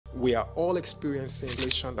we are all experiencing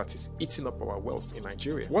inflation that is eating up our wealth in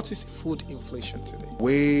Nigeria. What is food inflation today?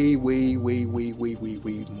 Way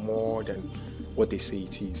more than what they say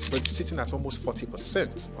it is. But it's sitting at almost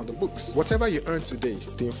 40% on the books. Whatever you earn today,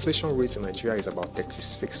 the inflation rate in Nigeria is about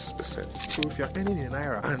 36%. So if you're earning in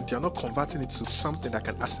Naira and you're not converting it to something that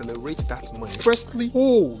can accelerate that money, firstly,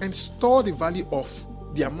 hold and store the value of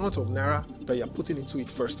the amount of Naira that you're putting into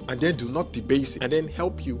it first, and then do not debase it, and then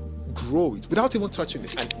help you grow it without even touching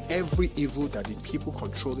it. And every evil that the people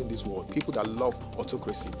controlling this world, people that love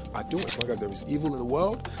autocracy, are doing. As long as there is evil in the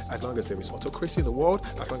world, as long as there is autocracy in the world,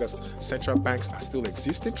 as long as central banks are still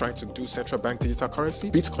existing, trying to do central bank digital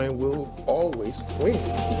currency, Bitcoin will always win.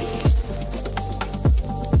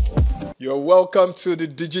 You're welcome to the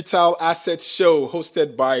Digital Asset Show,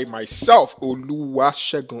 hosted by myself,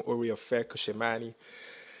 Olusegun Kosemani.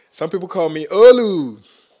 Some people call me Olu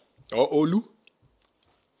or Olu.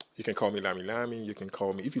 You can call me Lami Lami. You can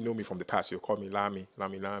call me, if you know me from the past, you'll call me Lami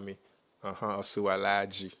Lami.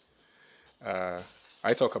 Osualaji.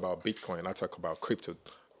 I talk about Bitcoin. I talk about crypto,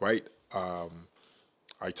 right?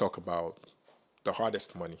 I talk about the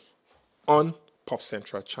hardest money on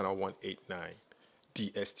Popcentral channel 189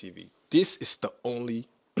 DStv. This is the only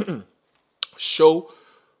show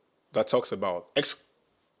that talks about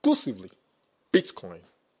exclusively Bitcoin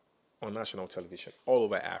on national television all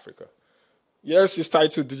over Africa. Yes, it's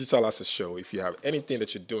titled Digital Asset Show. If you have anything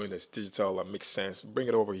that you're doing that's digital that makes sense, bring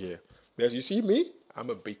it over here. As you see me, I'm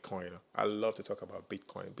a Bitcoiner. I love to talk about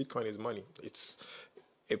Bitcoin. Bitcoin is money. It's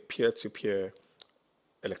a peer-to-peer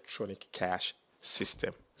electronic cash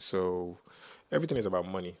system. So everything is about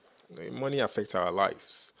money. Money affects our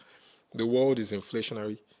lives. The world is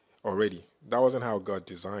inflationary already. That wasn't how God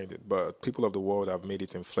designed it, but people of the world have made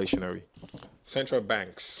it inflationary. Central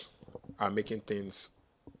banks are making things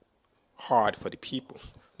hard for the people.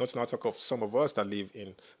 Not to talk of some of us that live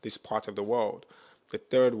in this part of the world, the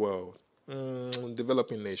third world,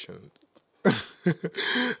 developing nations. I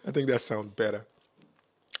think that sounds better.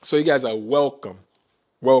 So you guys are welcome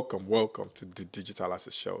to the Digital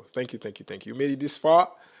Asset Show. Thank you. You made it this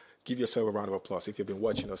far. Give yourself a round of applause. If you've been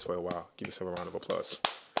watching us for a while, give yourself a round of applause.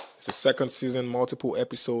 It's the second season, multiple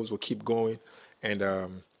episodes will keep going, and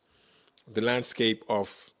the landscape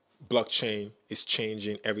of blockchain is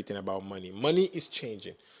changing everything about money. Money is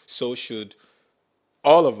changing. So should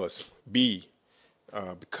all of us be,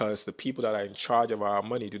 because the people that are in charge of our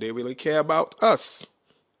money, do they really care about us?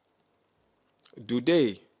 Do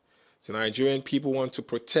they? The Nigerian people want to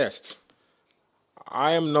protest.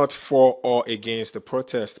 I am not for or against the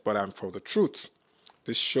protest, but I'm for the truth.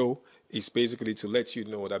 This show is basically to let you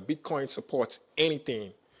know that Bitcoin supports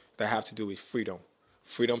anything that have to do with freedom.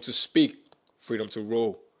 Freedom to speak, freedom to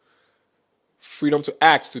roll, freedom to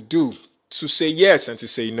act, to do, to say yes and to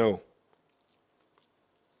say no.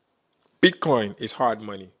 Bitcoin is hard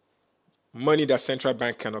money. Money that central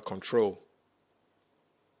bank cannot control.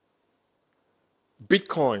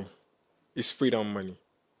 Bitcoin is freedom money.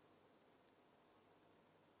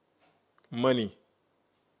 Money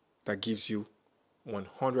that gives you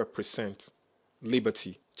 100%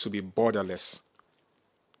 liberty to be borderless.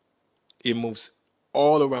 It moves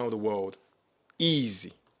all around the world,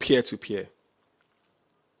 easy, peer-to-peer.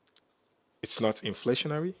 It's not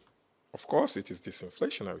inflationary. Of course, it is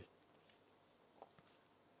disinflationary.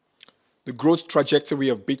 The growth trajectory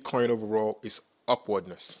of Bitcoin overall is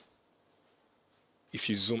upwardness. If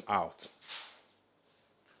you zoom out.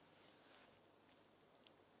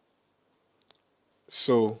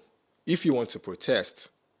 So, if you want to protest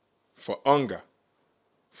for hunger,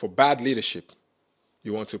 for bad leadership,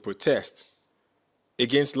 you want to protest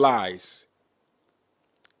against lies,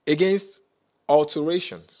 against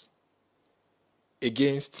alterations,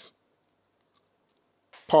 against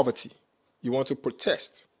poverty, you want to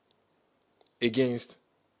protest against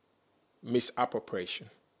misappropriation,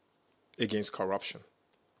 against corruption,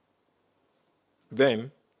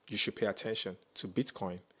 then you should pay attention to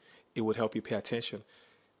Bitcoin. It would help you pay attention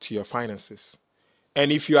to your finances. And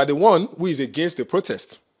if you are the one who is against the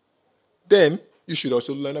protest, then you should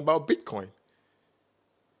also learn about Bitcoin.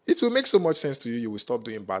 It will make so much sense to you, you will stop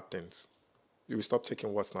doing bad things. You will stop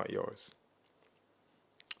taking what's not yours.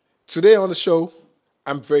 Today on the show,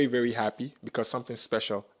 I'm very, very happy because something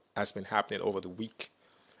special has been happening over the week.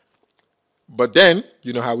 But then,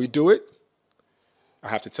 you know how we do it? I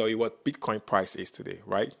have to tell you what Bitcoin price is today,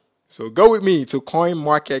 right? So go with me to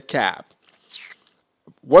CoinMarketCap.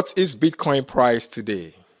 What is Bitcoin price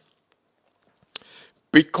today?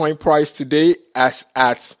 Bitcoin price today as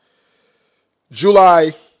at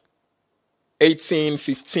July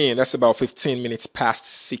 18:15. That's about 15 minutes past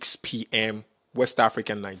 6 p.m. West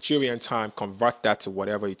African, Nigerian time, convert that to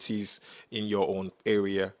whatever it is in your own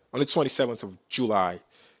area. On the 27th of July,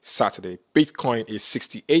 Saturday, Bitcoin is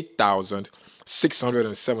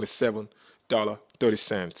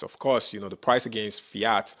 $68,677.30. Of course, the price against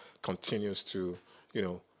fiat continues to,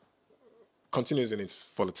 continues in its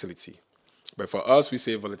volatility. But for us, we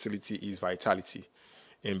say volatility is vitality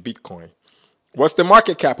in Bitcoin. What's the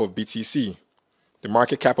market cap of BTC? The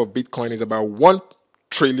market cap of Bitcoin is about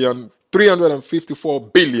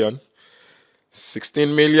 1,354,000,000,000,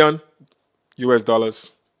 16 million US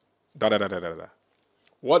dollars.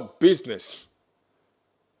 What business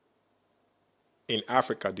in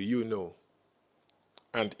Africa do you know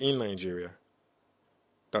and in Nigeria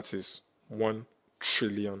that is 1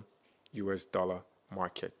 trillion US dollar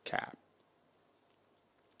market cap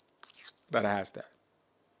that has that?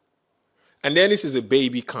 And then this is a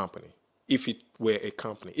baby company. If it were a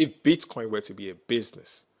company, if Bitcoin were to be a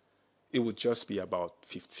business, it would just be about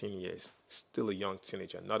 15 years. Still a young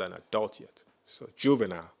teenager, not an adult yet. So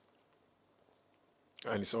juvenile.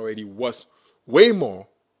 And it's already worth way more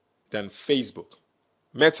than Facebook.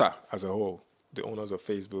 Meta as a whole, the owners of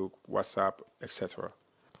Facebook, WhatsApp, etc.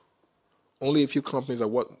 Only a few companies are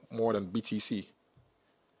worth more than BTC.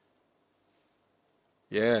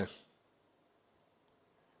 Yeah.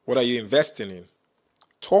 What are you investing in?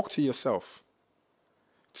 Talk to yourself.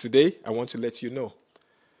 Today, I want to let you know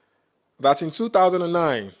that in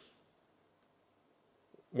 2009,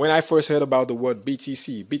 when I first heard about the word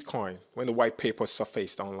BTC, Bitcoin, when the white paper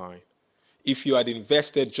surfaced online, if you had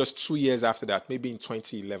invested just 2 years after that, maybe in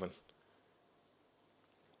 2011,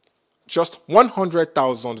 just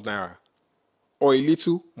 100,000 naira, or a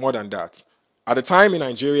little more than that. At the time in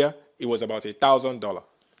Nigeria, it was about $1,000.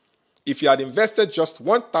 If you had invested just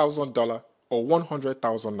 $1,000 or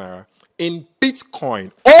 100,000 naira in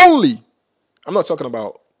Bitcoin only, I'm not talking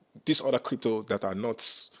about these other crypto that are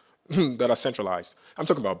not that are centralized. I'm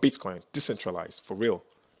talking about Bitcoin, decentralized, for real.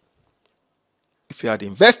 If you had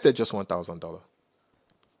invested just $1,000,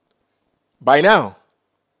 by now,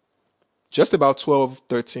 just about 12,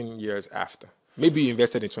 13 years after, maybe you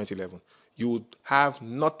invested in 2011, you would have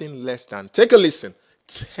nothing less than, take a listen,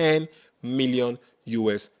 10 million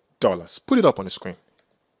US dollars. Put it up on the screen.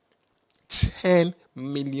 10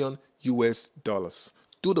 million US dollars.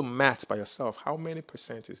 Do the math by yourself. How many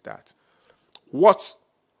percent is that? What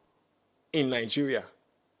in Nigeria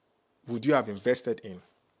would you have invested in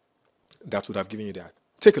that would have given you that?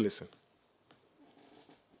 Take a listen.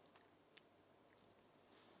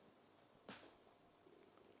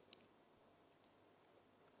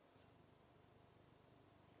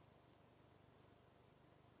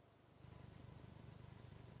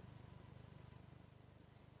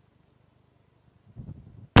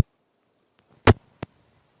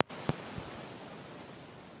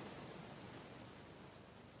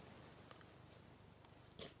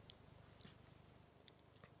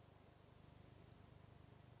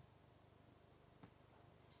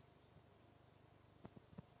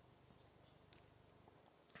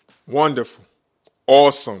 Wonderful.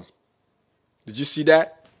 Awesome. Did you see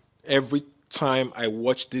that? Every time I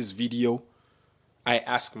watch this video, I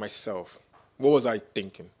ask myself, what was I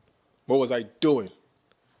thinking? What was I doing?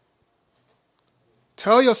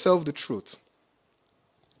 Tell yourself the truth.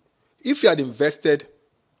 If you had invested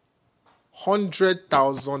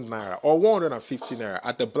 100,000 naira or 150 naira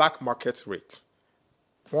at the black market rate,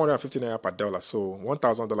 150 naira per dollar, so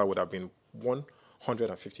 $1,000 would have been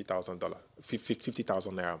 $150,000,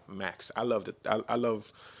 50,000 naira max. I love it. I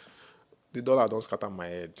love the dollar. Don't scatter my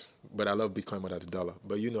head, but I love Bitcoin more than the dollar.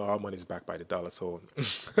 But our money is backed by the dollar, so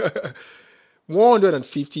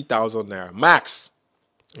 150,000 naira max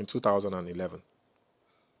in 2011.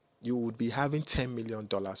 You would be having $10 million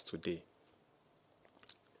today.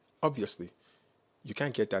 Obviously, you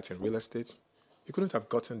can't get that in real estate. You couldn't have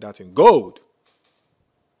gotten that in gold.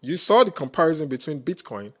 You saw the comparison between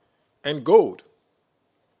Bitcoin and gold.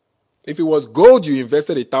 If it was gold you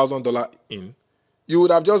invested $1,000 in, you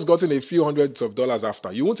would have just gotten a few hundreds of dollars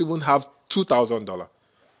after. You won't even have $2,000.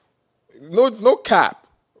 No cap.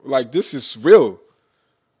 Like, this is real.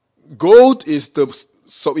 Gold is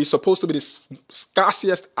supposed to be the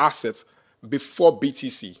scarcest asset before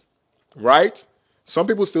BTC, right? Some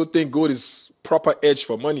people still think gold is proper edge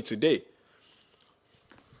for money today.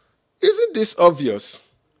 Isn't this obvious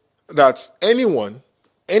that anyone,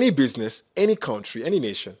 any business, any country, any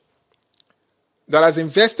nation that has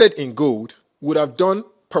invested in gold would have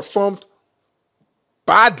performed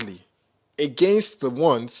badly against the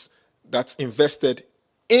ones that invested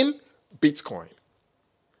in Bitcoin?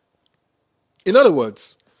 In other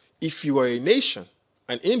words, if you are a nation,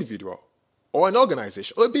 an individual, or an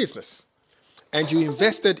organization, or a business and you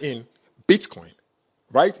invested in Bitcoin,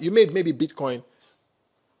 right? You made maybe Bitcoin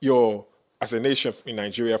your, as a nation in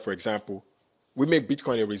Nigeria, for example, we make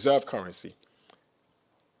Bitcoin a reserve currency,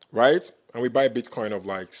 right? And we buy Bitcoin of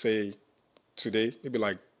like, say, today, maybe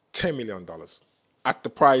like $10 million at the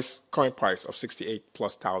price, current price of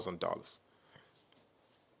 $68,000+.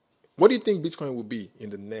 What do you think Bitcoin will be in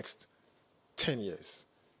the next 10 years?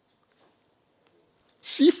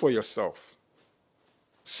 See for yourself.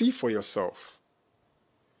 See for yourself.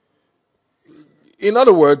 In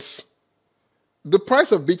other words, the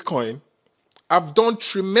price of Bitcoin have done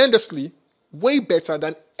tremendously, way better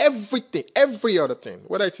than everything, every other thing,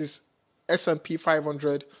 whether it is S&P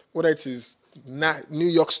 500, whether it is New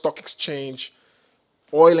York Stock Exchange,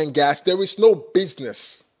 oil and gas. There is no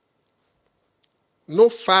business, no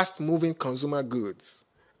fast-moving consumer goods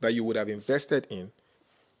that you would have invested in,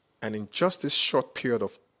 and in just this short period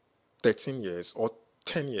of 13 years or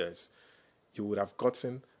 10 years, you would have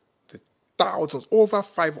gotten the thousands, over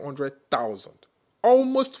 500,000,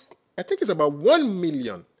 almost, I think it's about 1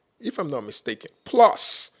 million, if I'm not mistaken,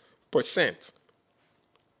 plus percent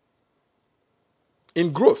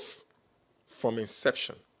in growth from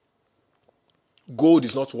inception. Gold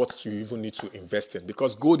is not what you even need to invest in,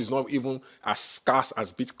 because gold is not even as scarce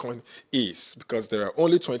as Bitcoin is, because there are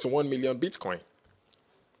only 21 million Bitcoin.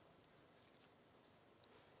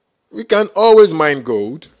 We can always mine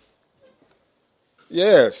gold.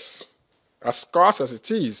 Yes, as scarce as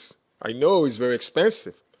it is, I know it's very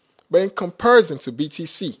expensive. But in comparison to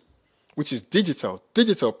BTC, which is digital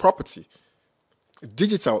property,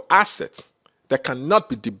 digital asset that cannot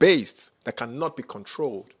be debased, that cannot be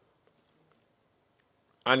controlled,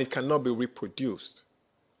 and it cannot be reproduced.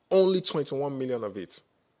 Only 21 million of it.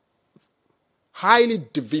 Highly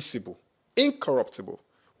divisible, incorruptible.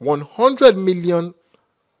 100 million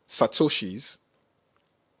Satoshis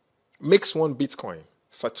makes one Bitcoin.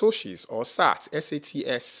 Satoshis, or SATs,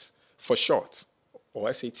 S-A-T-S for short, or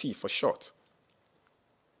S-A-T for short,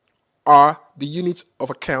 are the unit of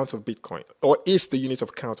account of Bitcoin, or is the unit of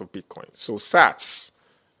account of Bitcoin. So SATs,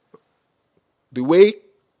 the way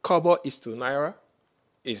Kobo is to Naira,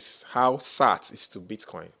 is how SAT is to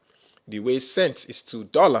Bitcoin. The way cent is to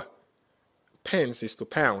dollar, pence is to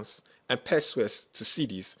pounds, and pesos to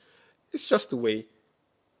cedis. It's just the way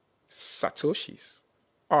Satoshis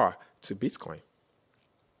are to Bitcoin.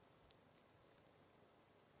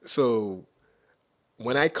 So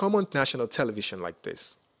when I come on national television like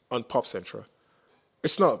this, on Popcentral,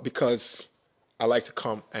 it's not because I like to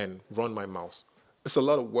come and run my mouth. It's a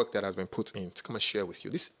lot of work that has been put in to come and share with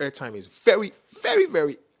you. This airtime is very, very,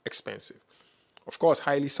 very expensive. Of course,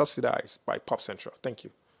 highly subsidized by Popcentral. Thank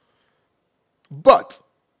you. But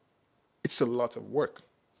it's a lot of work.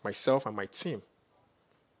 Myself and my team,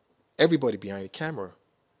 everybody behind the camera,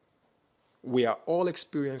 we are all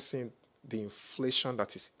experiencing the inflation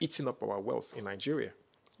that is eating up our wealth in Nigeria.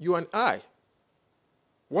 You and I.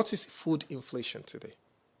 What is food inflation today?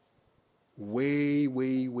 Way,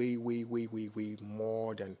 way, way, way, way, way, way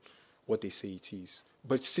more than what they say it is.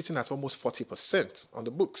 But it's sitting at almost 40% on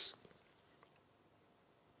the books.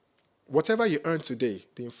 Whatever you earn today,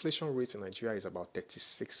 the inflation rate in Nigeria is about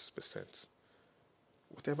 36%.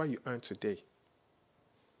 Whatever you earn today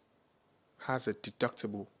has a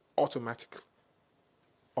deductible automatic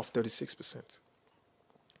of 36%.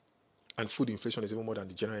 And food inflation is even more than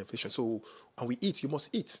the general inflation. So, and we eat, you must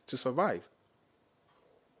eat to survive.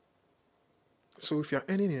 So if you're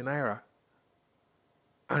earning in Naira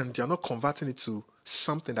and you're not converting it to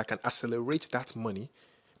something that can accelerate that money,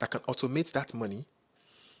 that can automate that money,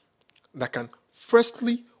 that can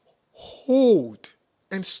firstly hold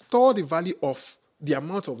and store the value of the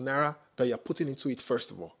amount of Naira that you're putting into it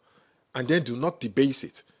first of all, and then do not debase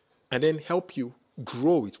it, and then help you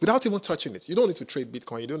grow it without even touching it. You don't need to trade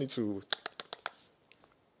Bitcoin. You don't need to.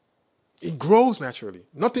 It grows naturally.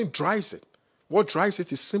 Nothing drives it. What drives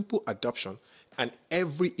it is simple adoption and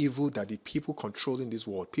every evil that the people controlling this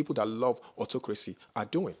world, people that love autocracy, are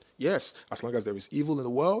doing. Yes, as long as there is evil in the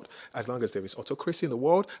world, as long as there is autocracy in the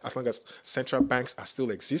world, as long as central banks are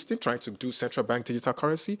still existing, trying to do central bank digital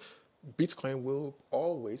currency, Bitcoin will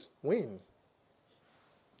always win.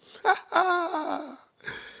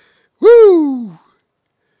 Woo!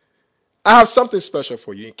 I have something special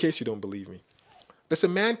for you in case you don't believe me. There's a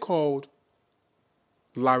man called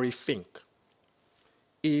Larry Fink.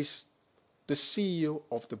 He's the CEO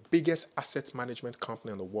of the biggest asset management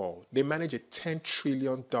company in the world. They manage a $10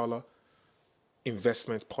 trillion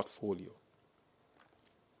investment portfolio.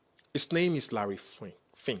 His name is Larry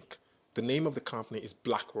Fink. The name of the company is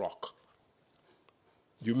BlackRock.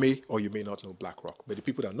 You may or you may not know BlackRock, but the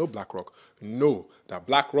people that know BlackRock know that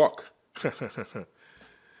BlackRock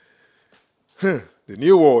The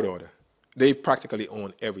New World Order. They practically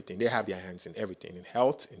own everything. They have their hands in everything, in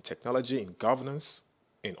health, in technology, in governance,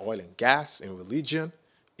 in oil and gas, in religion,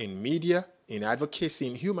 in media, in advocacy,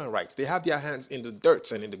 in human rights. They have their hands in the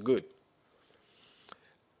dirt and in the good.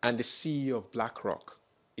 And the CEO of BlackRock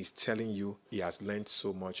is telling you he has learned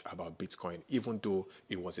so much about Bitcoin, even though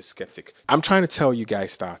he was a skeptic. I'm trying to tell you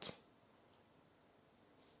guys that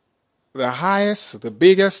the highest, the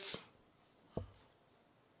biggest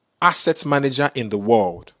asset manager in the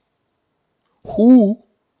world, whose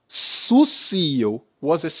CEO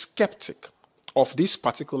was a skeptic of this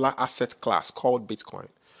particular asset class called Bitcoin,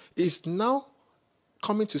 is now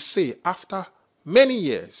coming to say, after many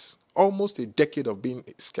years, almost a decade of being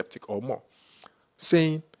a skeptic or more,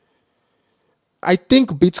 saying, I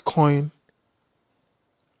think Bitcoin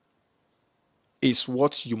is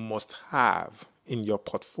what you must have in your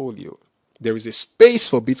portfolio. There is a space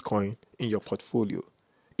for Bitcoin in your portfolio.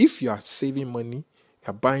 If you are saving money,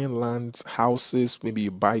 you're buying lands, houses, maybe you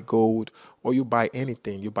buy gold, or you buy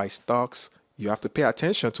anything, you buy stocks, you have to pay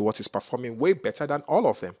attention to what is performing way better than all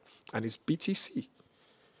of them, and it's BTC.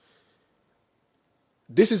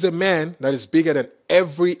 This is a man that is bigger than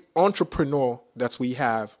every entrepreneur that we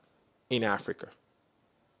have in Africa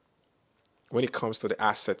when it comes to the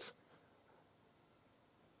assets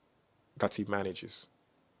that he manages.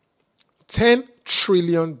 $10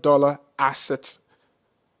 trillion asset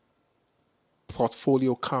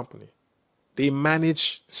portfolio company. They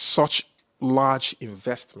manage such large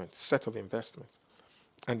investments, set of investments.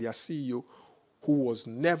 And their CEO, who was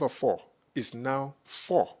never for, is now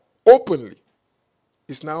for, openly,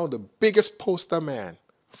 is now the biggest poster man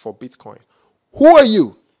for Bitcoin. Who are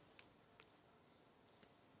you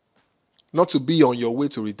not to be on your way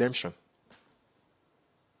to redemption?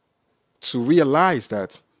 To realize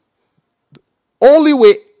that the only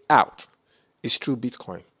way out is through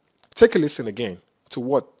Bitcoin. Take a listen again to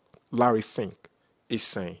what Larry Fink is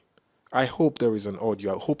saying. I hope there is an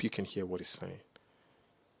audio. I hope you can hear what he's saying.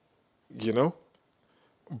 You know?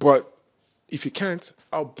 But if you can't,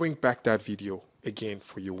 I'll bring back that video again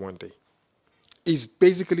for you one day. He's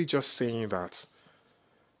basically just saying that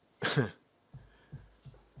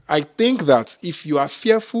I think that if you are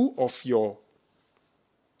fearful of your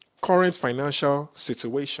current financial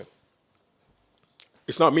situation,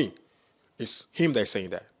 it's not me, it's him that's saying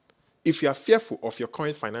that. If you are fearful of your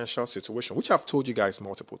current financial situation, which I've told you guys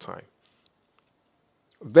multiple times,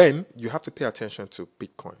 then you have to pay attention to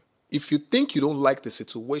Bitcoin. If you think you don't like the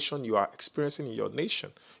situation you are experiencing in your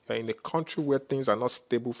nation, you're in a country where things are not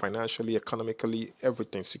stable financially, economically,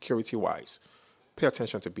 everything, security-wise, pay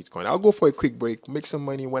attention to Bitcoin. I'll go for a quick break, make some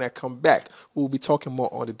money. When I come back, we'll be talking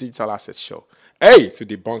more on the Digital Assets Show. Hey, to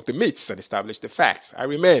debunk the myths and establish the facts. I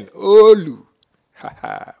remain Olu.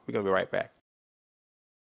 We're going to be right back.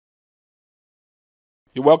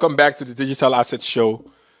 You're welcome back to the Digital Assets Show.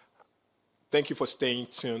 Thank you for staying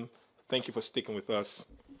tuned. Thank you for sticking with us.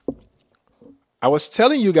 I was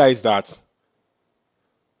telling you guys that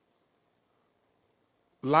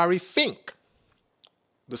Larry Fink,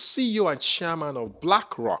 the CEO and chairman of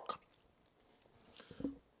BlackRock,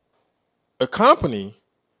 a company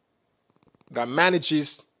that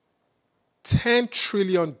manages $10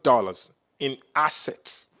 trillion in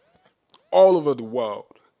assets all over the world,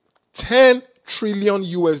 10 trillion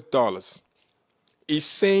US dollars, is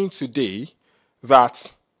saying today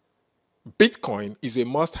that Bitcoin is a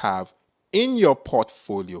must-have in your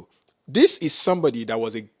portfolio. This is somebody that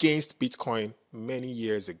was against Bitcoin many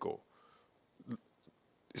years ago.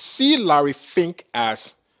 See Larry Fink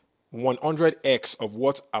as 100x of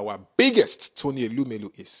what our biggest Tony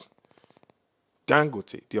Elumelu is.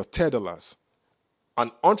 Dangote, the $10,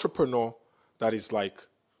 an entrepreneur that is like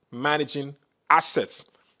managing assets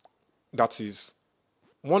that is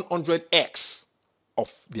 100x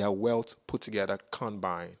of their wealth put together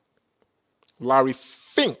combined. Larry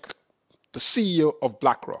Fink, the CEO of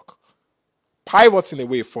BlackRock, pivoting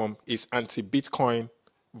away from his anti-Bitcoin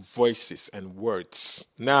voices and words,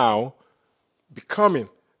 now becoming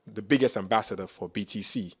the biggest ambassador for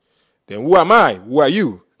BTC. Then who am I? Who are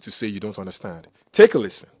you to say you don't understand? Take a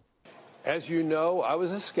listen. As you know, I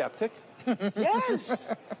was a skeptic.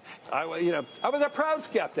 Yes. I was a proud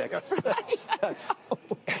skeptic.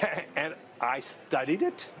 And I studied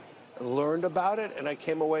it, learned about it, and I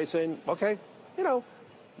came away saying, okay,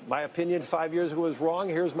 my opinion 5 years ago was wrong.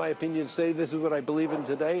 Here's my opinion today. This is what I believe in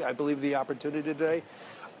today. I believe the opportunity today.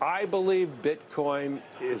 I believe Bitcoin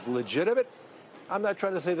is legitimate. I'm not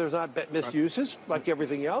trying to say there's not misuses like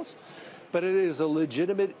everything else, but it is a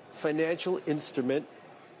legitimate financial instrument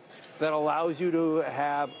that allows you to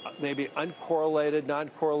have maybe uncorrelated,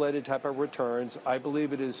 non-correlated type of returns. I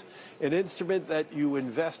believe it is an instrument that you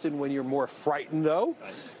invest in when you're more frightened, though.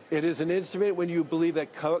 It is an instrument when you believe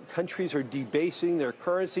that countries are debasing their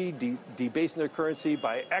currency, debasing their currency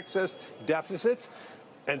by excess deficits,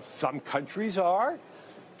 and some countries are.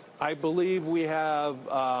 I believe we have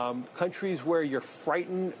countries where you're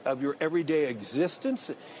frightened of your everyday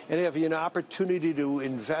existence, and if you have an opportunity to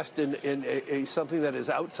invest in something that is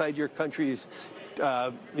outside your country's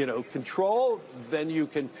control, then you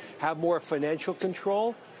can have more financial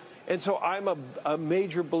control. And so I'm a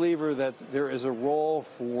major believer that there is a role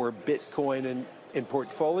for Bitcoin in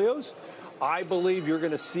portfolios. I believe you're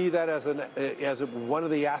going to see that as one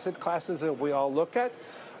of the asset classes that we all look at.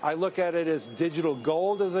 I look at it as digital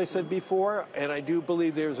gold, as I said before, and I do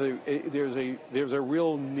believe there's a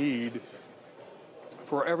real need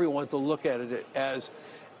for everyone to look at it as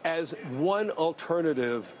one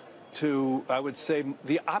alternative to, I would say,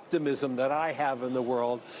 the optimism that I have in the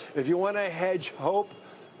world. If you want to hedge hope,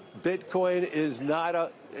 Bitcoin is not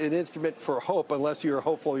an instrument for hope unless you're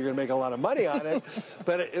hopeful you're going to make a lot of money on it.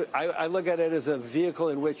 But I look at it as a vehicle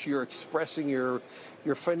in which you're expressing your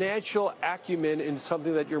financial acumen in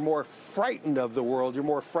something that you're more frightened of the world, you're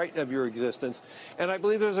more frightened of your existence. And I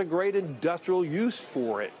believe there's a great industrial use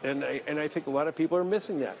for it. And I think a lot of people are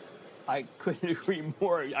missing that. I couldn't agree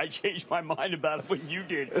more. I changed my mind about it when you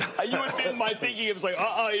did. You had been my thinking. It was like,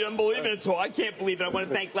 you don't believe in it, so I can't believe it. I want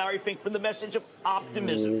to thank Larry Fink for the message of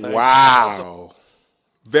optimism. Wow.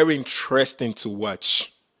 Very interesting to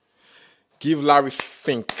watch. Give Larry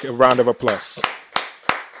Fink a round of applause.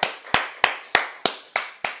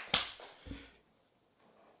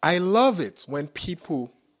 I love it when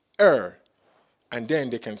people err and then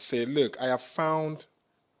they can say, look, I have found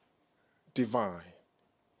divine.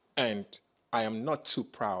 And I am not too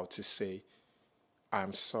proud to say,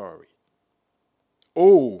 I'm sorry.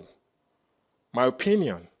 Oh, my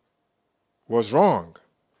opinion was wrong.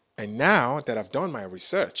 And now that I've done my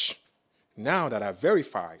research, now that I've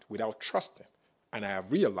verified without trusting, and I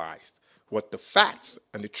have realized what the facts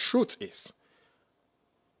and the truth is,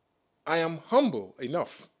 I am humble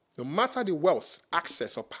enough, no matter the wealth,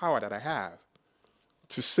 access, or power that I have,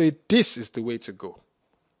 to say this is the way to go.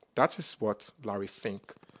 That is what Larry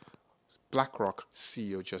Fink, BlackRock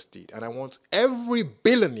CEO, just did. And I want every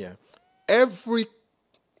billionaire, every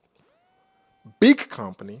big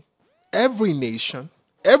company, every nation,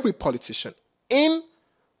 every politician in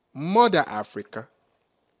Mother Africa,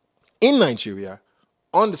 in Nigeria,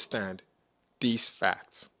 understand these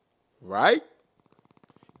facts, right?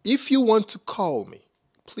 If you want to call me,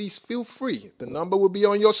 please feel free. The number will be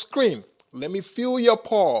on your screen. Let me feel your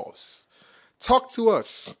pulse. Talk to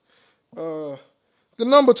us. The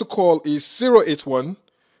number to call is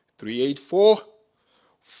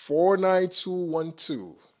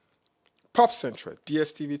 081-384-49212. Popcentral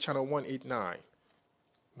DStv channel 189.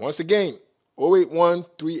 Once again,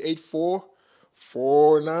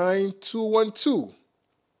 081-384-49212.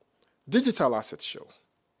 Digital Asset Show.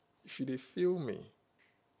 If you did feel me,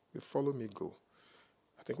 you follow me go.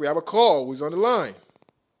 I think we have a call. Who's on the line?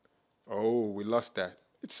 Oh, we lost that.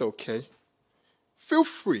 It's okay. Feel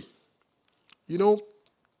free. You know,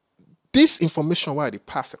 this information why they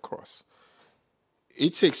pass across,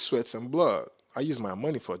 it takes sweat and blood. I use my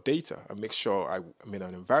money for data. I make sure I'm in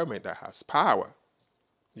an environment that has power,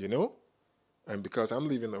 you know? And because I'm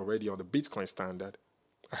living already on the Bitcoin standard,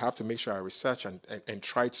 I have to make sure I research and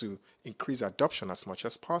try to increase adoption as much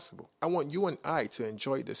as possible. I want you and I to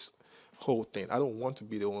enjoy this whole thing. I don't want to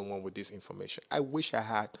be the only one with this information. I wish I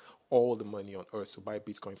had all the money on earth to buy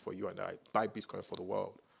Bitcoin for you and I, buy Bitcoin for the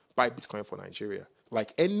world, buy Bitcoin for Nigeria.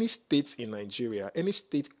 Like any state in Nigeria, any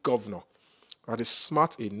state governor that is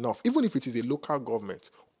smart enough, even if it is a local government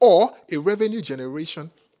or a revenue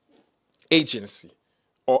generation agency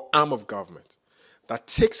or arm of government that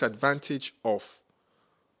takes advantage of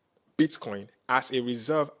Bitcoin as a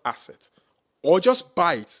reserve asset or just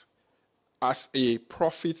buy it as a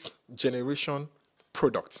profit generation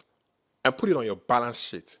product and put it on your balance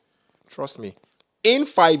sheet. Trust me, in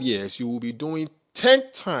 5 years, you will be doing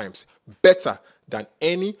 10 times better than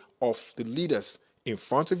any of the leaders in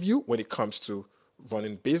front of you when it comes to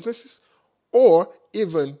running businesses or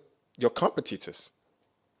even your competitors.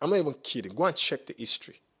 I'm not even kidding. Go and check the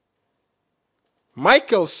history.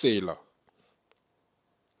 Michael Saylor,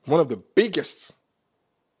 one of the biggest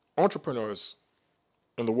entrepreneurs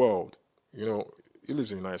in the world, you know, he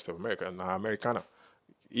lives in the United States of America, now Americana.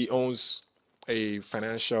 He owns a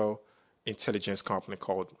financial intelligence company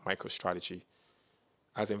called MicroStrategy,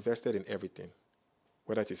 has invested in everything,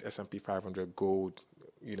 whether it is S&P 500 gold,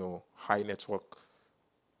 you know, high network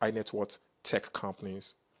high net worth tech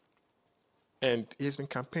companies. And he's been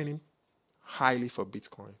campaigning highly for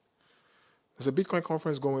Bitcoin. There's a Bitcoin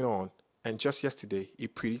conference going on, and just yesterday, he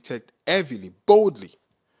predicted heavily, boldly,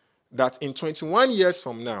 that in 21 years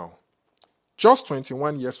from now, just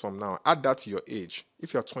 21 years from now, add that to your age.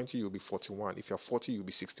 If you're 20, you'll be 41. If you're 40, you'll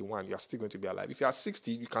be 61. You're still going to be alive. If you're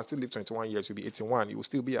 60, you can still live 21 years. You'll be 81. You will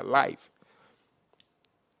still be alive.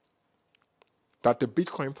 That the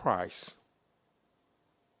Bitcoin price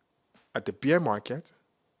at the bear market,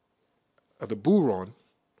 at the bull run,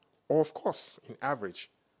 or of course, in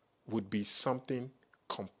average, would be something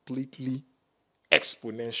completely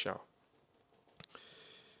exponential.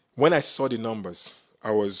 When I saw the numbers,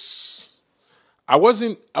 I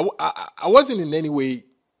wasn't in any way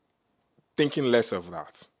thinking less of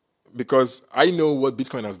that, because I know what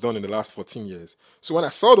Bitcoin has done in the last 14 years. So when I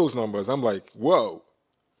saw those numbers, I'm like, whoa.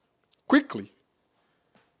 Quickly,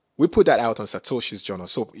 we put that out on Satoshi's journal.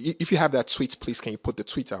 So if you have that tweet, please can you put the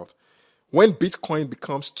tweet out? When Bitcoin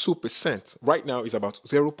becomes 2%, right now is about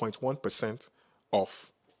 0.1%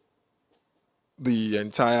 of the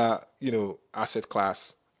entire, asset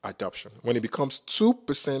class adoption. When it becomes 2%,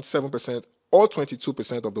 7%, or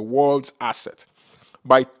 22% of the world's asset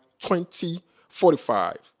by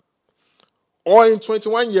 2045, or in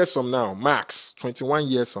 21 years from now, max 21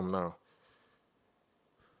 years from now,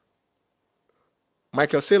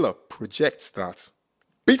 Michael Saylor projects that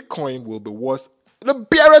Bitcoin will be worth the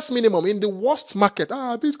barest minimum in the worst market.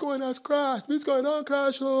 Bitcoin has crashed. Bitcoin don't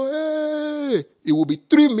crash. Oh, hey. It will be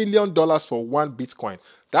 $3 million for one Bitcoin.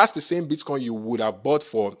 That's the same Bitcoin you would have bought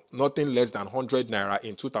for nothing less than 100 naira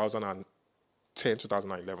in 2010,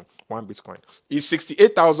 2011. One Bitcoin is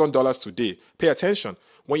 $68,000 today. Pay attention.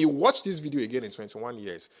 When you watch this video again in 21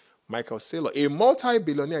 years, Michael Saylor, a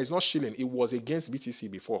multi-billionaire, is not shilling. It was against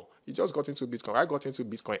BTC before. He just got into Bitcoin. I got into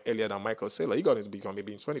Bitcoin earlier than Michael Saylor. He got into Bitcoin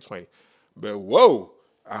maybe in 2020. But whoa,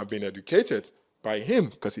 I've been educated by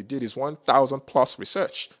him because he did his 1,000 plus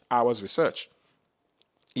hours research.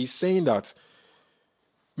 He's saying that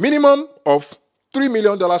minimum of $3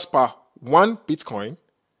 million per one Bitcoin,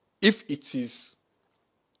 if it's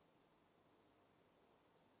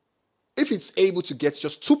able to get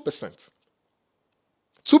just 2%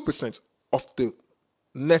 of the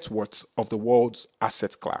net worth of the world's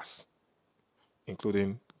asset class,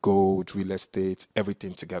 including gold, real estate,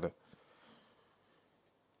 everything together.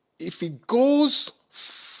 If it goes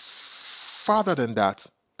farther than that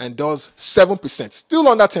and does 7%, still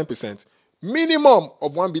under 10%, minimum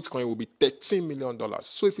of one Bitcoin will be $13 million.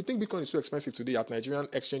 So if you think Bitcoin is so expensive today at Nigerian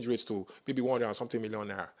exchange rates to maybe 100 and something million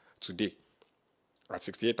naira today, at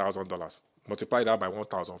 $68,000, multiply that by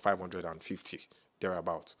 1,550,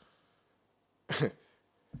 thereabout.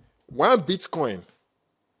 One Bitcoin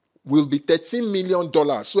will be $13 million.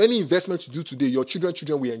 So any investment you do today, your children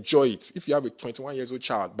will enjoy it. If you have a 21 years old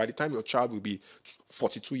child, by the time your child will be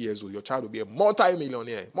 42 years old, your child will be a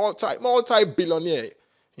multi-millionaire, multi-billionaire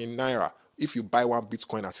in Naira. If you buy one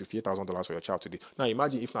Bitcoin at $68,000 for your child today. Now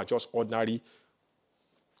imagine if not just ordinary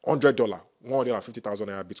 $100, $150,000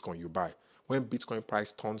 Naira Bitcoin you buy. When Bitcoin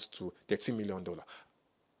price turns to $13 million,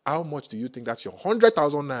 how much do you think that's your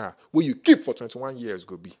 100,000 Naira will you keep for 21 years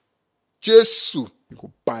go be? Jesus, you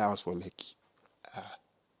go buy a house for Lekki.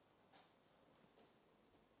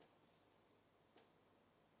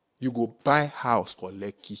 You go buy house for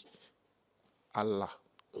Lekki. Allah,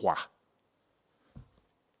 kwa.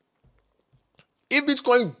 If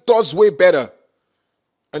Bitcoin does way better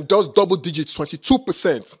and does double digits,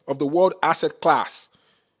 22% of the world asset class,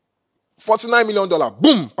 $49 million,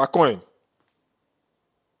 boom, per coin.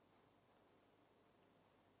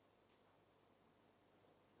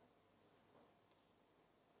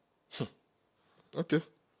 Okay.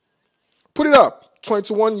 Put it up.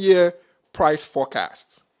 21-year price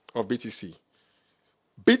forecast of BTC.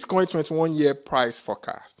 Bitcoin 21-year price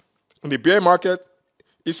forecast. In the bear market,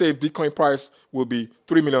 it says Bitcoin price will be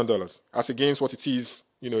 $3 million as against what it is,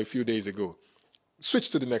 a few days ago. Switch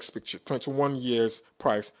to the next picture. 21 years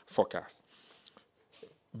price forecast.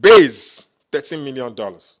 Base, $13 million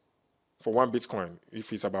for one Bitcoin.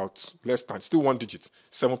 If it's about less than, still one digit,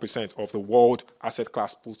 7% of the world asset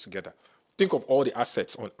class pulled together. Think of all the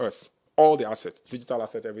assets on earth, all the assets, digital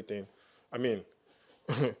assets, everything. I mean,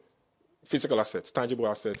 physical assets, tangible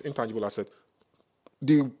assets, intangible assets.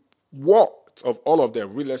 The worth of all of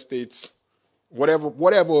them, real estate,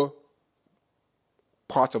 whatever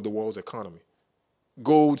part of the world's economy.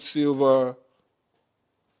 Gold, silver,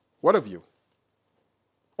 what have you?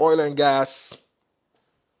 Oil and gas,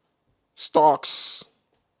 stocks,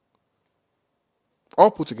 all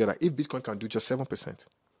put together. If Bitcoin can do just 7%.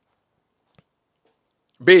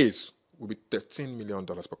 Base, will be $13 million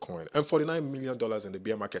per coin and $49 million in the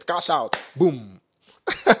bear market. Cash out. Boom.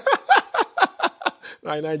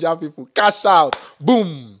 Nigeria people, cash out.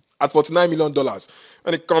 Boom. At $49 million.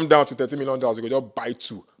 When it come down to $13 million, you go just buy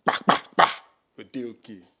two. Bah, bah, bah. You're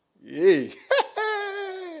okay. Yay.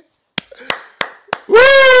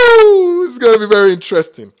 Woo! It's going to be very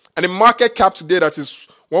interesting. And the market cap today that is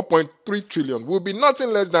 1.3 trillion will be nothing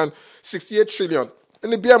less than 68 trillion. In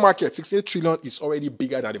the bear market, 68 trillion is already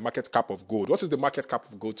bigger than the market cap of gold. What is the market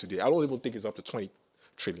cap of gold today? I don't even think it's up to 20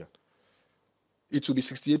 trillion. It will be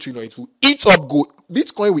 68 trillion. It will eat up gold.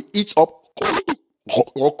 Bitcoin will eat up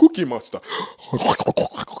or Cookie Master.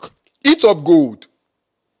 Eat up gold.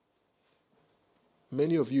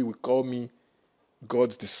 Many of you will call me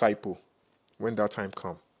God's disciple when that time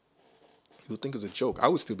comes. You'll think it's a joke. I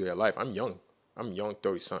will still be alive. I'm young. I'm young,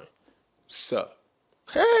 30 son. Sir.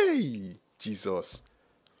 Hey, Jesus.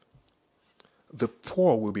 The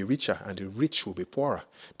poor will be richer and the rich will be poorer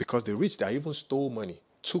because the rich, they even stole money,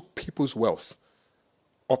 took people's wealth,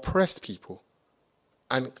 oppressed people,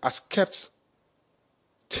 and has kept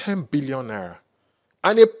 10 billion naira.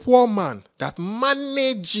 And a poor man that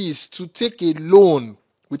manages to take a loan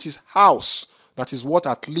with his house that is worth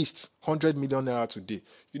at least 100 million naira today.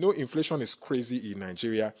 You know, inflation is crazy in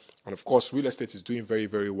Nigeria. And of course, real estate is doing very,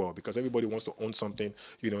 very well because everybody wants to own something,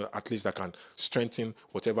 you know, at least that can strengthen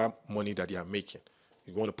whatever money that they are making.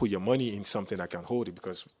 You want to put your money in something that can hold it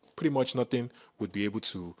because pretty much nothing would be able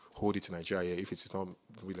to hold it in Nigeria if it's not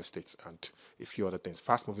real estate and a few other things.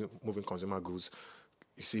 Fast-moving consumer goods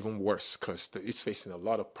is even worse because it's facing a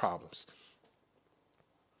lot of problems.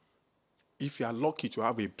 If you are lucky to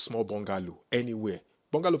have a small bungalow anywhere,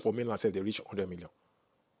 bungalow for mainland said they reach 100 million.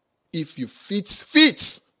 If you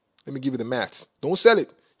fit, let me give you the math. Don't sell it.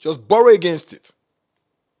 Just borrow against it.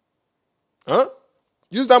 Huh?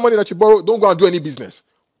 Use that money that you borrow. Don't go and do any business.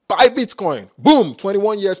 Buy Bitcoin. Boom.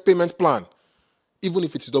 21 years payment plan. Even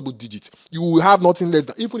if it's double digit, you will have nothing less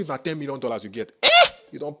than, even if not $10 million you get,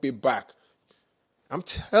 you don't pay back. I'm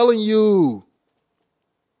telling you.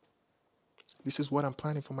 This is what I'm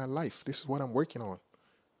planning for my life. This is what I'm working on.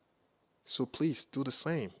 So please do the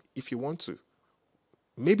same if you want to.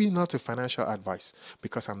 Maybe not a financial advice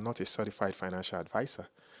because I'm not a certified financial advisor.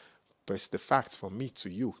 But it's the facts from me to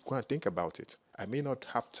you. Go and think about it. I may not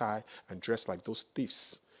have tie and dress like those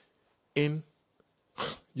thieves in,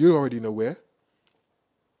 you already know where.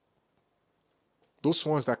 Those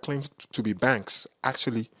ones that claim to be banks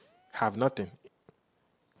actually have nothing.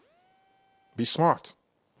 Be smart.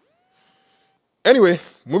 Anyway,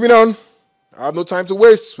 moving on. I have no time to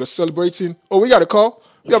waste. We're celebrating. Oh, we got a call.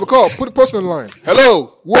 We have a call. Put the person on the line.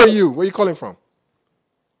 Hello. Who are you? Where are you calling from?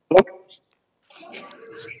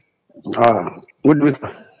 Good.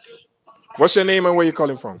 What's your name and where are you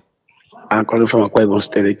calling from? I'm calling from Akwa Ibom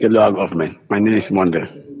State, Ikelo government. My name is Monday.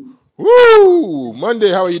 Woo!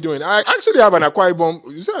 Monday, how are you doing? I actually have an Akwa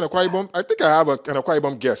Ibom. You say an Akwa Ibom? I think I have an Akwa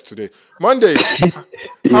Ibom guest today. Monday,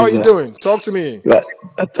 how are you doing? Talk to me.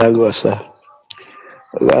 Thank God, sir.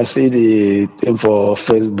 I see the thing for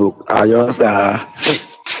Facebook.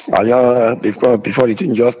 Before the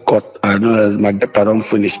thing just cut, I know my data don't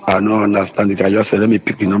finish. I don't understand it. I just said, let me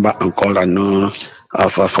pick the number and call and know how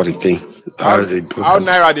far for the thing. How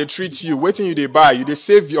Naira they treat you? Waiting you they buy? You they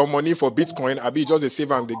save your money for Bitcoin? I be just they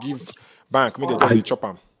save and they give bank. Maybe they just chop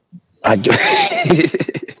them. I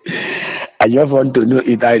just want to know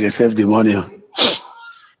if I save the money.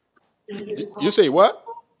 You say what?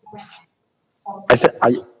 I said,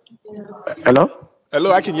 hello?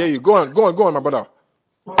 Hello, I can hear you. Go on, my brother.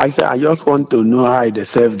 I said, I just want to know how they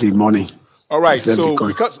save the money. All right, so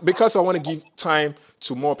because I want to give time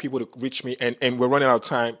to more people to reach me, and we're running out of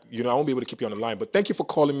time, you know, I won't be able to keep you on the line, but thank you for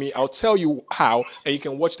calling me. I'll tell you how, and you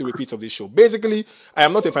can watch the repeats of this show. Basically, I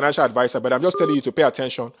am not a financial advisor, but I'm just telling you to pay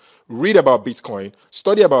attention, read about Bitcoin,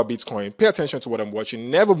 study about Bitcoin, pay attention to what I'm watching,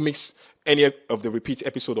 never mix any of the repeat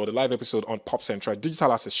episode or the live episode on Popcentral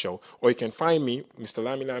Digital Assets Show, or you can find me, Mr.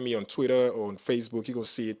 Lami, on Twitter or on Facebook. You can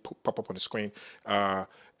see it pop up on the screen, and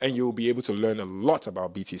you'll be able to learn a lot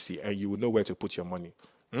about BTC, and you will know where to put your money.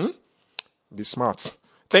 Be smart.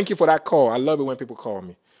 Thank you for that call. I love it when people call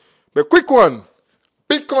me. But quick one.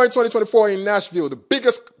 Bitcoin 2024 in Nashville, the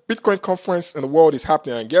biggest Bitcoin conference in the world is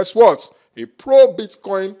happening. And guess what? A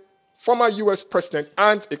pro-Bitcoin former U.S. president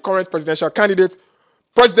and a current presidential candidate,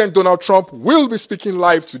 President Donald Trump, will be speaking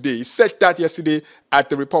live today. He said that yesterday at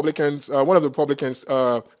the Republicans, one of the Republicans'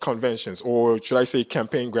 conventions, or should I say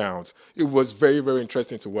campaign grounds. It was very, very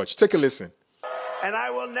interesting to watch. Take a listen. And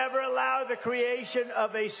I will never allow the creation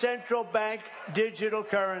of a central bank digital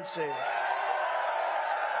currency.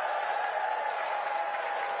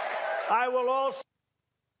 I will also...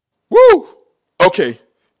 Woo! Okay,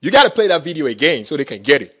 you got to play that video again so they can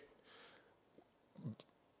get it.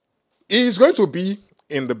 He's going to be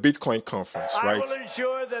in the Bitcoin conference, right? I will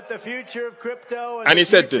ensure that the future of crypto And the he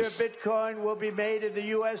said future this. of Bitcoin will be made in the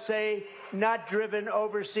USA, not driven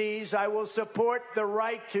overseas. I will support the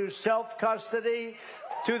right to self-custody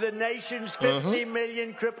to the nation's 50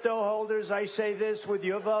 million crypto holders. I say this with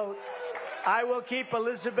your vote. I will keep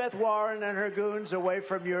Elizabeth Warren and her goons away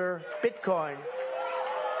from your Bitcoin.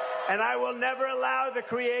 And I will never allow the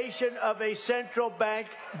creation of a central bank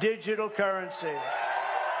digital currency.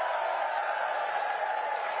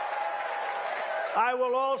 I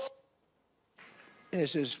will also...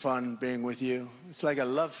 This is fun being with you. It's like a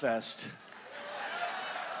love fest.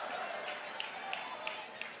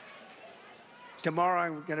 Tomorrow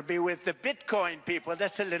I'm going to be with the Bitcoin people.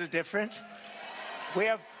 That's a little different.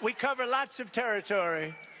 We cover lots of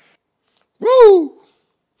territory. Woo!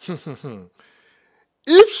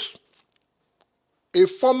 If a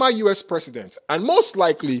former US president, and most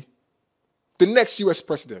likely the next US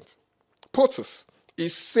president, POTUS,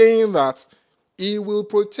 is saying that he will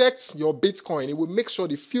protect your Bitcoin, he will make sure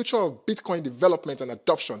the future of Bitcoin development and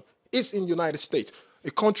adoption is in the United States, a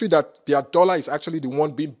country that their dollar is actually the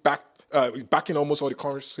one being backing almost all the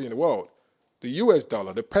currency in the world. The US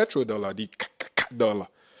dollar, the petrodollar, the dollar.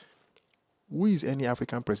 Who is any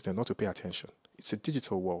African president not to pay attention? It's a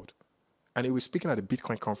digital world. And he was speaking at the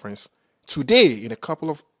Bitcoin conference today in a couple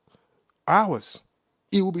of hours.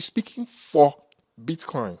 He will be speaking for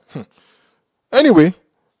Bitcoin. Anyway,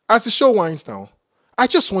 as the show winds down, I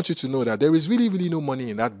just want you to know that there is really, really no money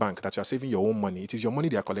in that bank that you're saving your own money. It is your money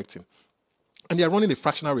they are collecting. And they are running a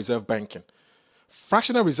fractional reserve banking.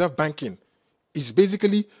 Fractional reserve banking is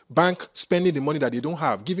basically bank spending the money that they don't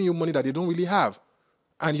have, giving you money that they don't really have.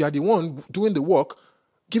 And you are the one doing the work,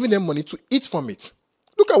 giving them money to eat from it.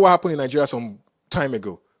 Look at what happened in Nigeria some time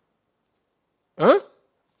ago.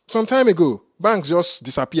 Some time ago, banks just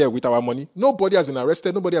disappeared with our money. Nobody has been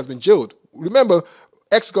arrested. Nobody has been jailed. Remember,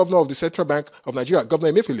 ex-governor of the Central Bank of Nigeria,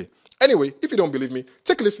 Governor Emefiele. Anyway, if you don't believe me,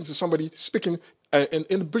 take a listen to somebody speaking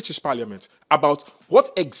in the British Parliament about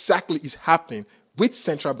what exactly is happening with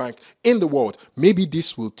central bank in the world. Maybe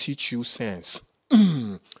this will teach you sense.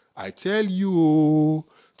 I tell you,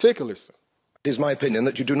 take a listen. It is my opinion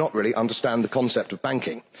that you do not really understand the concept of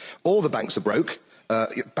banking. All the banks are broke.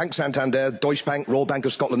 Bank Santander, Deutsche Bank, Royal Bank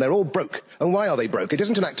of Scotland, they're all broke. And why are they broke? It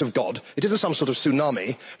isn't an act of God. It isn't some sort of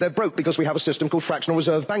tsunami. They're broke because we have a system called fractional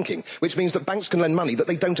reserve banking, which means that banks can lend money that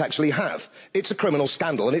they don't actually have. It's a criminal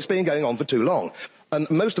scandal, and it's been going on for too long. And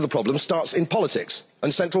most of the problem starts in politics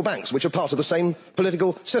and central banks, which are part of the same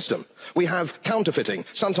political system. We have counterfeiting,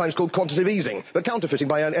 sometimes called quantitative easing, but counterfeiting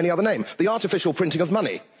by any other name. The artificial printing of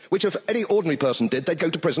money, which if any ordinary person did, they'd go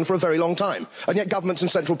to prison for a very long time. And yet governments and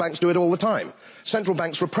central banks do it all the time. Central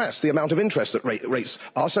banks repress the amount of interest that rates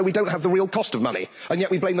are, so we don't have the real cost of money. And yet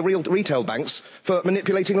we blame the real retail banks for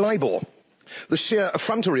manipulating LIBOR. The sheer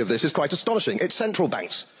effrontery of this is quite astonishing. It's central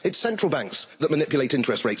banks that manipulate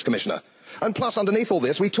interest rates, Commissioner. And plus, underneath all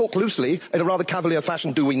this, we talk loosely, in a rather cavalier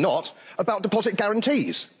fashion, do we not, about deposit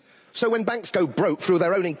guarantees. So when banks go broke through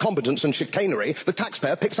their own incompetence and chicanery, the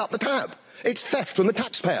taxpayer picks up the tab. It's theft from the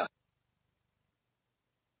taxpayer.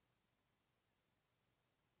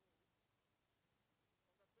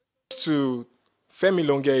 To Femi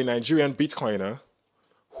Longe, a Nigerian Bitcoiner,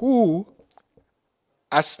 who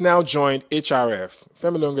has now joined HRF.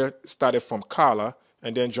 Femi Longe started from Kala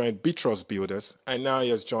and then joined Bitrus Builders, and now he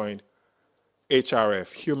has joined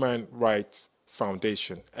HRF, Human Rights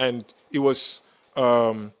Foundation. And it was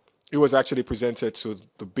actually presented to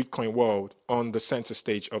the Bitcoin world on the center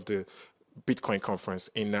stage of the Bitcoin conference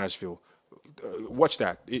in Nashville. Watch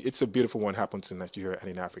that. It's a beautiful one, happens in Nigeria and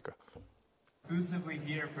in Africa. Exclusively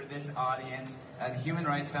here for this audience, the Human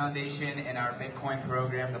Rights Foundation and our Bitcoin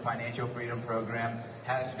program, the Financial Freedom Program,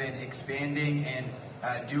 has been expanding and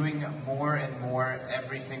doing more and more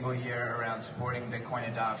every single year around supporting Bitcoin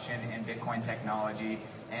adoption and Bitcoin technology.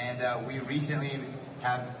 And we recently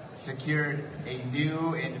have secured a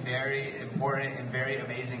new and very important and very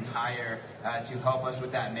amazing hire to help us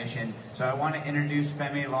with that mission. So I want to introduce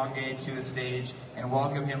Femi Longe to the stage and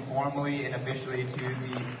welcome him formally and officially to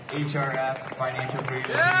the HRF Financial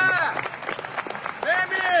Freedom Team.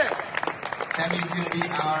 Femi is going to be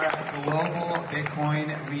our global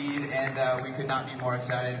Bitcoin lead, and we could not be more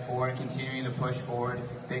excited for continuing to push forward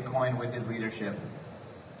Bitcoin with his leadership.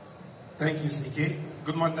 Thank you, CK.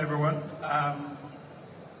 Good morning, everyone.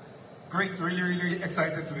 Great, really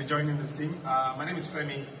excited to be joining the team. My name is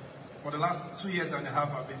Femi. For the last 2 years and a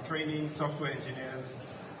half, I've been training software engineers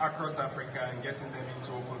across Africa and getting them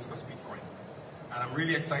into open source Bitcoin. And I'm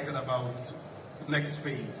really excited about the next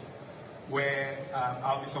phase. where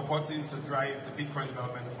I'll be supporting to drive the Bitcoin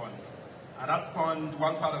Development Fund. And that fund,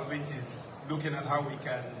 one part of it is looking at how we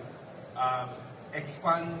can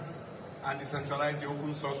expand and decentralize the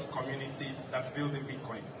open source community that's building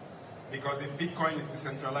Bitcoin. Because if Bitcoin is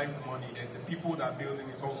decentralized money, then the people that are building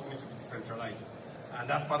it also need to be decentralized. And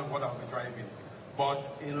that's part of what I'll be driving.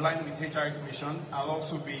 But in line with HR's mission, I'll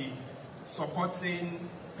also be supporting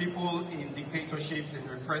people in dictatorships and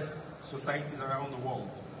repressed societies around the world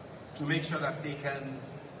to make sure that they can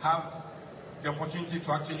have the opportunity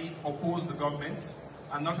to actually oppose the governments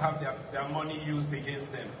and not have their money used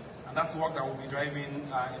against them. And that's the work that we'll be driving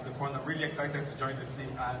in the fund. I'm really excited to join the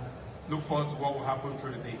team and look forward to what will happen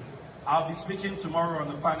through the day. I'll be speaking tomorrow on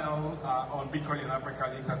the panel on Bitcoin in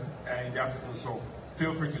Africa later in the afternoon, so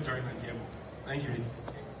feel free to join and hear more. Thank you.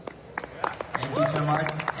 Thank you so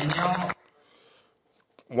much. And y'all.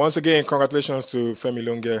 Once again, congratulations to Femi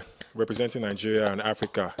Longe representing Nigeria and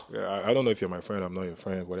Africa. I don't know if you're my friend, I'm not your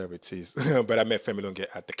friend, whatever it is. But I met Femi Longe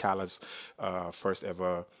at the Kala's first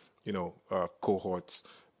ever, cohort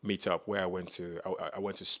meetup where I went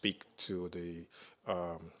to speak to the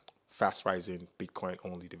fast rising Bitcoin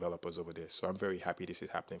only developers over there. So I'm very happy this is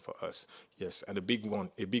happening for us. Yes, and a big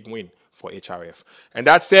win for HRF. And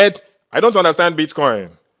that said, I don't understand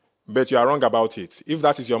Bitcoin, but you are wrong about it. If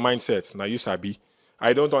that is your mindset, now you sabi.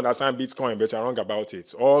 I don't understand Bitcoin, but you're wrong about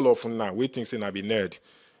it. All of now, we think saying I be nerd.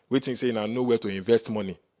 We think saying I know where to invest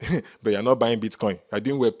money, but you're not buying Bitcoin. You're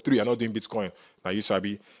doing Web3, you're not doing Bitcoin. Now you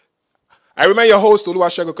sabi. I remain your host,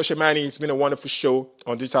 Olusegun Kosemani. It's been a wonderful show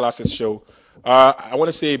on Digital Assets Show. I want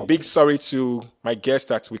to say a big sorry to my guest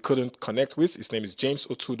that we couldn't connect with. His name is James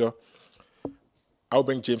Otudo. I'll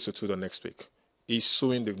bring James Otudo next week. He's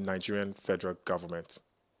suing the Nigerian federal government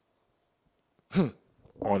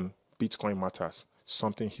on Bitcoin matters.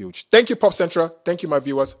 Something huge. Thank you, Popcentral. Thank you, my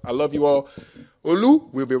viewers. I love you all. Olu,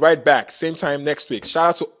 we'll be right back. Same time next week. Shout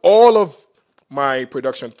out to all of my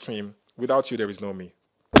production team. Without you, there is no me.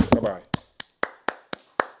 Bye-bye.